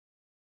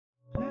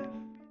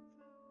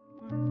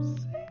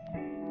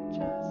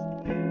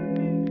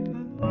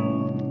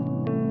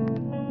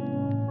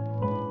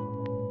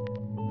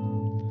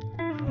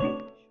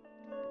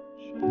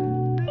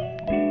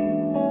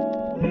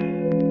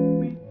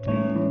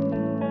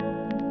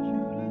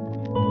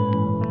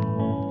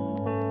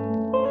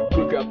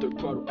after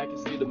a quarter, I can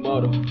see the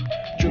motto.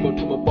 Dream on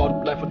to my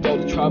bottom life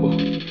without the trouble.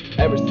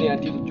 Everything I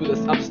did to do this,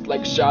 I'm just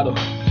like a shadow.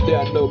 There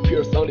are no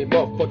peers, only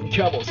motherfucking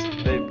camels.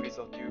 Baby, it's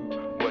on you,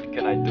 what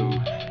can I do?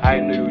 I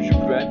know you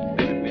regret,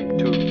 baby, me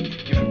too.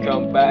 If you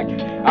come back,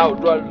 I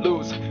would rather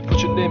lose. Put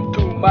your name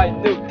to my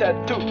new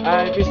tattoo.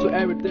 I miss you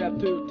every day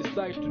after you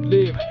decide to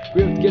leave.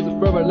 We're together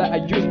forever like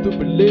I used to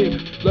believe.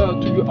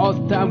 Love to you all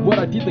the time, what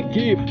I didn't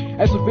give.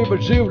 As a river,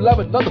 real love,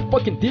 another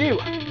fucking deal.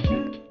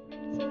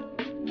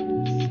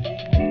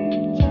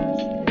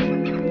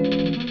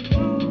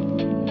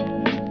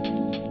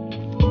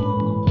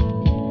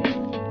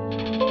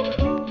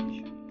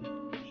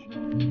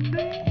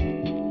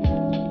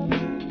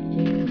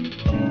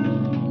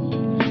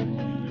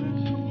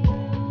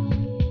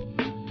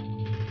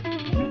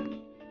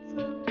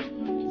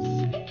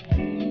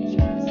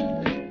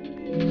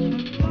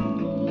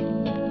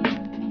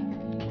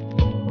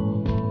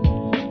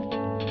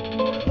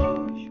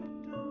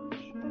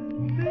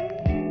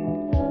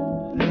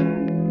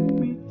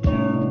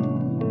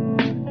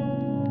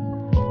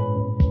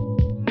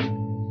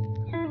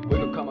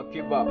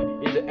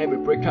 In the end we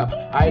break up.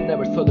 I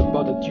never thought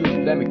about that you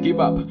let me give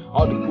up.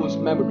 All the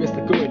good memories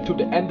are going to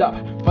the end up.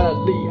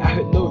 Finally I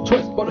had no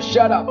choice but to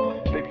shut up.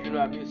 Baby, you know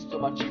I miss so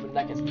much even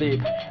I can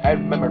sleep. I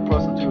remember the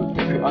person to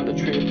take you on the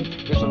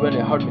trip. This one really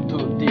hurt me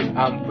too deep.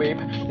 I'm weak.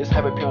 This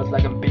heavy feels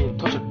like I'm being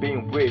tortured,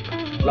 being weak.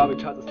 Love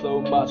each other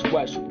so much,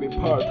 why should we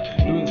part?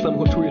 Doing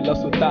something who truly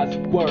loves, so that's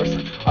worse.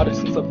 All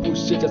these things are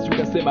bullshit, just you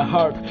can see my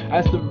heart.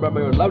 I still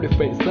remember your lovely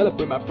face,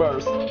 celebrate my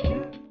birth.